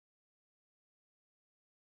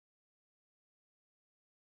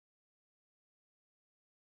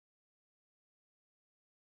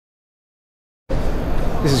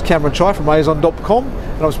This is Cameron Chai from Azon.com,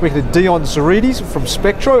 and I'm speaking to Dion Zarides from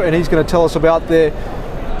Spectro, and he's going to tell us about their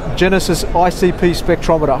Genesis ICP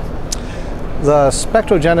spectrometer. The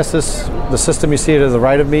Spectro Genesis, the system you see to the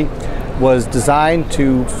right of me, was designed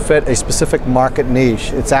to fit a specific market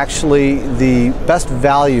niche. It's actually the best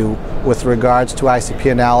value with regards to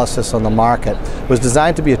ICP analysis on the market. It was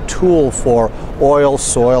designed to be a tool for oil,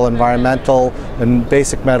 soil, environmental, and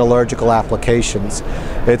basic metallurgical applications.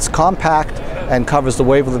 It's compact and covers the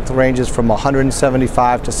wavelength ranges from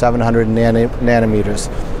 175 to 700 nanometers.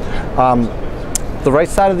 The right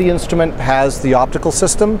side of the instrument has the optical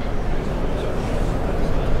system.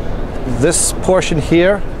 This portion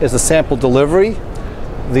here is the sample delivery.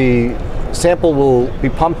 The sample will be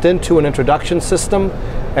pumped into an introduction system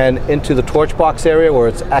and into the torch box area where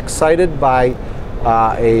it's excited by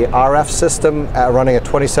a RF system running at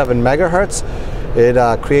 27 megahertz.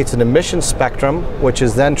 It creates an emission spectrum, which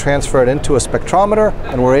is then transferred into a spectrometer,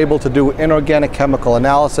 and we're able to do inorganic chemical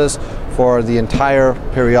analysis for the entire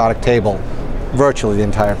periodic table, virtually the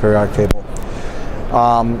entire periodic table.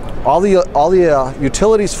 All the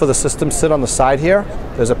utilities for the system sit on the side here.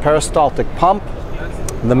 There's a peristaltic pump,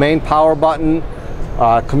 the main power button,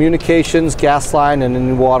 communications, gas line, and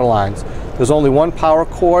any water lines. There's only one power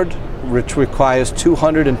cord, which requires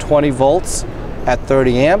 220 volts at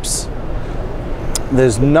 30 amps.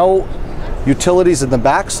 There's no utilities in the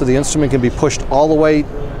back, so the instrument can be pushed all the way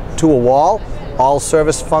to a wall. All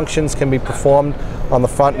service functions can be performed on the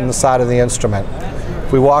front and the side of the instrument.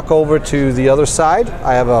 If we walk over to the other side,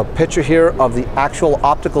 I have a picture here of the actual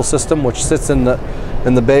optical system, which sits in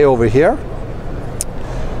the bay over here.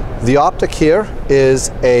 The optic here is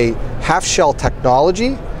a half-shell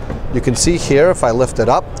technology. You can see here, if I lift it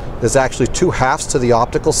up, there's actually two halves to the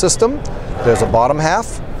optical system. There's a bottom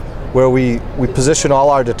half, where we position all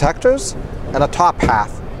our detectors, and a top half,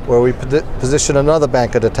 where we position another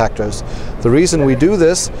bank of detectors. The reason we do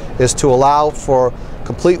this is to allow for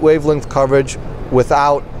complete wavelength coverage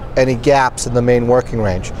without any gaps in the main working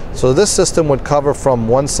range. So this system would cover from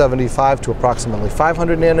 175 to approximately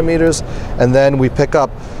 500 nanometers, and then we pick up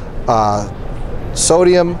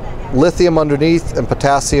sodium, lithium underneath, and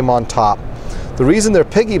potassium on top. The reason they're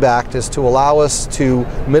piggybacked is to allow us to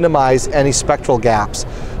minimize any spectral gaps.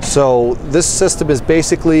 So this system is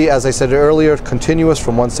basically, as I said earlier, continuous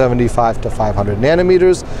from 175 to 500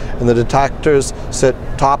 nanometers, and the detectors sit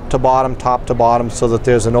top to bottom, so that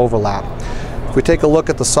there's an overlap. If we take a look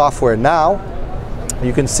at the software now,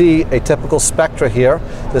 you can see a typical Spectra here.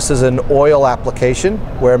 This is an oil application,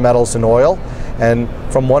 where metals in oil, and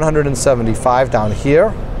from 175 down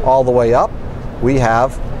here all the way up, we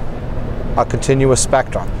have a continuous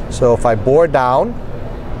spectrum. So if I bore down,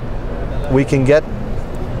 we can get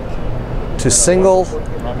to single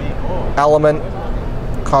element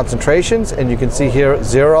concentrations, and you can see here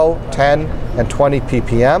 0, 10, and 20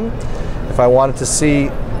 ppm. If I wanted to see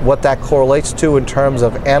what that correlates to in terms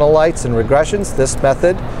of analytes and regressions, this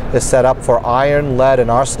method is set up for iron, lead, and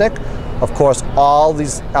arsenic. Of course, all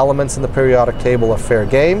these elements in the periodic table are fair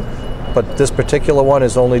game, but this particular one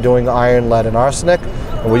is only doing iron, lead, and arsenic,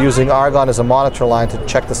 and we're using argon as a monitor line to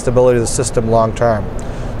check the stability of the system long term.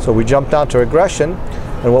 So we jump down to regression,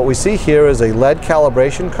 and what we see here is a lead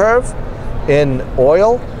calibration curve in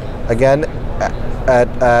oil, again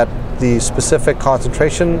at the specific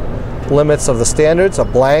concentration limits of the standards, a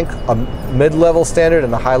blank, a mid-level standard,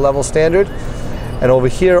 and a high-level standard. And over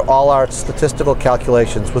here, all our statistical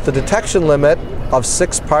calculations with the detection limit of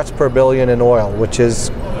 6 parts per billion in oil, which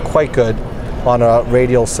is quite good on a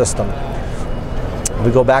radial system. If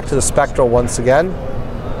we go back to the Spectro once again,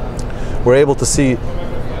 we're able to see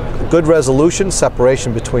good resolution,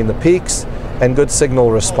 separation between the peaks, and good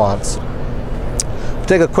signal response. We'll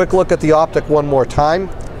take a quick look at the optic one more time.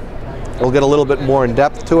 We'll get a little bit more in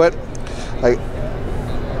depth to it.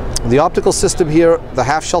 The optical system here, the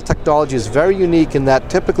half-shell technology, is very unique in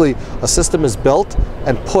that typically a system is built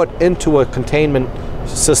and put into a containment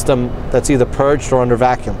system that's either purged or under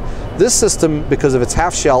vacuum. This system, because of its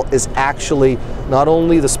half-shell, is actually not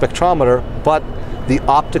only the spectrometer, but the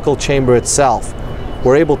optical chamber itself.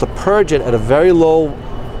 We're able to purge it at a very low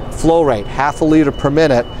flow rate, half a liter per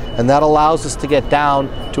minute, and that allows us to get down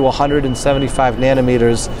to 175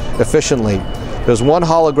 nanometers efficiently. There's one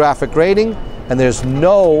holographic grating, and there's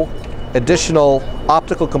no additional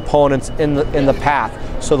optical components in the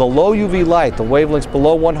path. So the low UV light, the wavelengths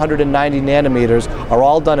below 190 nanometers, are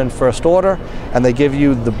all done in first order, and they give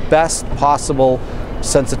you the best possible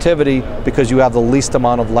sensitivity because you have the least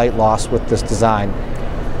amount of light loss with this design.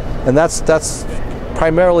 And that's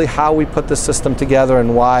primarily how we put this system together,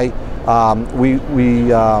 and why we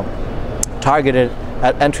targeted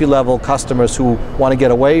at entry-level customers who want to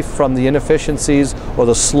get away from the inefficiencies or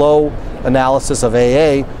the slow analysis of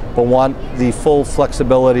AA, but want the full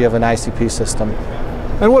flexibility of an ICP system.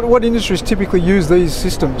 And what industries typically use these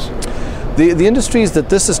systems? The industries that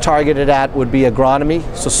this is targeted at would be agronomy,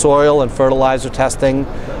 so soil and fertilizer testing,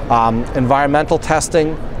 environmental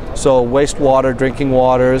testing, so wastewater, drinking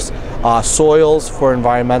waters, soils for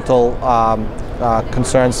environmental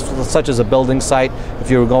concerns such as a building site. If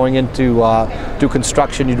you were going in to do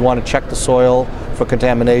construction, you'd want to check the soil for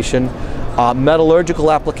contamination. Metallurgical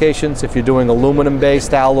applications, if you're doing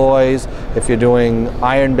aluminum-based alloys, if you're doing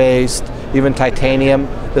iron-based, even titanium,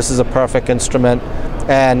 this is a perfect instrument.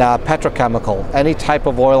 And petrochemical, any type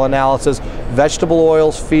of oil analysis, vegetable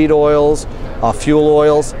oils, feed oils, fuel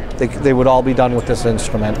oils, they would all be done with this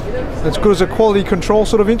instrument. It's good as a quality control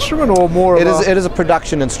sort of instrument, or more It is a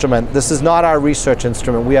production instrument. This is not our research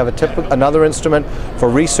instrument. We have another instrument for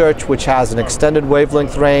research which has an extended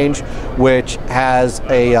wavelength range, which has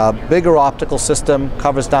a bigger optical system,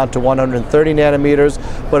 covers down to 130 nanometers,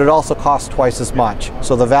 but it also costs twice as much.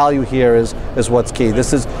 So the value here is what's key.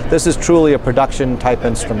 This is truly a production type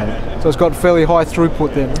instrument. So it's got fairly high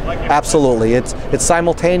throughput then? Absolutely. It's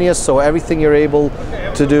simultaneous, so everything you're able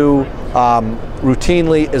to do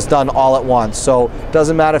routinely is done all at once. So it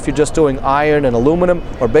doesn't matter if you're just doing iron and aluminum,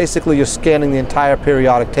 or basically you're scanning the entire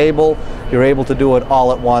periodic table, you're able to do it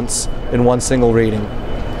all at once in one single reading.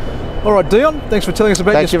 All right, Dion, thanks for telling us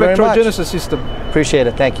about your Spectro Genesis system. Appreciate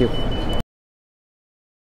it, thank you.